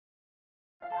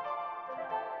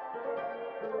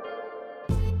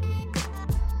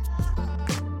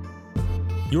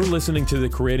You're listening to the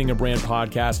Creating a Brand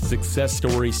Podcast Success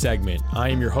Story segment. I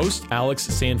am your host, Alex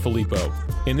Sanfilippo.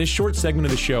 In this short segment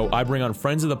of the show, I bring on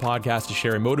friends of the podcast to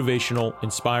share a motivational,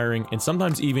 inspiring, and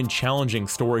sometimes even challenging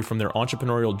story from their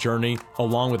entrepreneurial journey,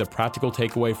 along with a practical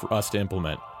takeaway for us to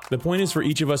implement. The point is for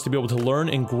each of us to be able to learn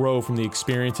and grow from the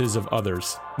experiences of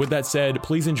others. With that said,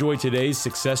 please enjoy today's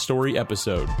Success Story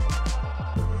episode.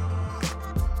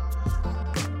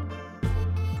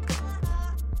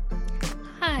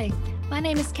 Hi. My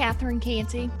name is Catherine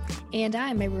Canty, and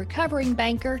I'm a recovering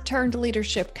banker turned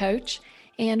leadership coach.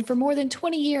 And for more than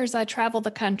 20 years, I traveled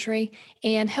the country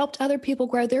and helped other people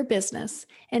grow their business.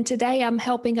 And today I'm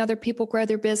helping other people grow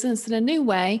their business in a new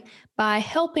way by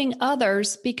helping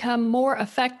others become more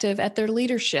effective at their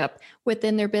leadership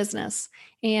within their business.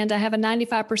 And I have a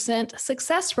 95%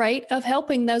 success rate of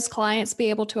helping those clients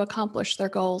be able to accomplish their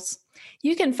goals.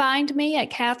 You can find me at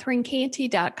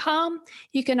catherinecanty.com.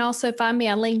 You can also find me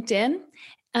on LinkedIn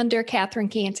under Catherine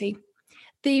Canty.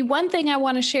 The one thing I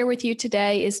want to share with you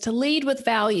today is to lead with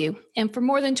value. And for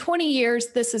more than 20 years,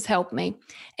 this has helped me.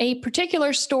 A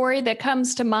particular story that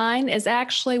comes to mind is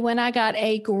actually when I got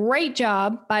a great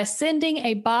job by sending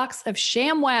a box of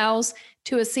ShamWows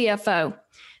to a CFO.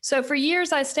 So for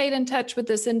years, I stayed in touch with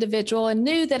this individual and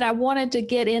knew that I wanted to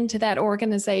get into that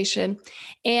organization.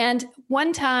 And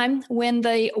one time when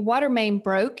the water main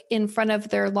broke in front of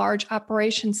their large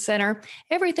operations center,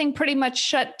 everything pretty much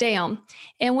shut down.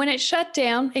 And when it shut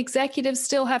down, executives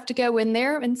still have to go in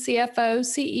there, and CFOs,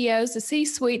 CEOs, the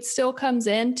C-suite still comes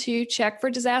in to check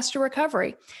for disaster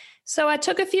recovery. So I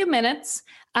took a few minutes.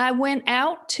 I went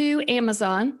out to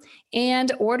Amazon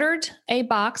and ordered a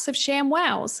box of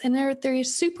ShamWows. And they're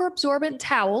super absorbent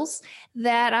towels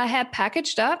that I had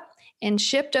packaged up and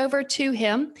shipped over to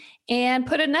him and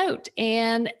put a note.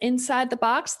 And inside the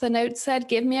box, the note said,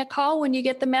 "Give me a call when you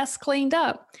get the mess cleaned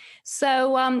up."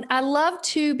 So I love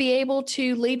to be able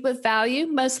to lead with value.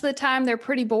 Most of the time, they're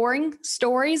pretty boring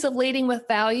stories of leading with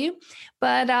value.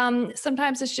 But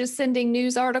sometimes it's just sending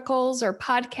news articles or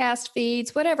podcast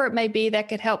feeds, whatever it may be that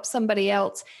could help somebody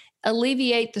else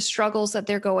alleviate the struggles that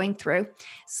they're going through.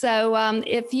 So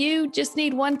if you just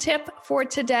need one tip for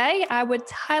today, I would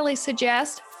highly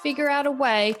suggest figure out a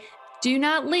way. Do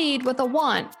not lead with a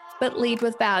want, but lead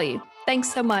with value.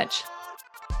 Thanks so much.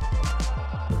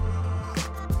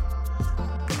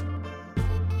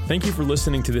 Thank you for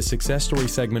listening to the Success Story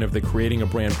segment of the Creating a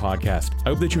Brand podcast. I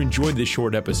hope that you enjoyed this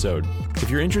short episode. If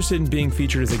you're interested in being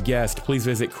featured as a guest, please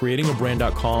visit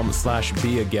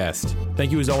creatingabrand.com/be-a-guest.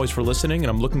 Thank you as always for listening, and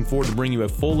I'm looking forward to bringing you a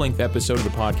full-length episode of the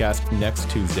podcast next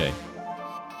Tuesday.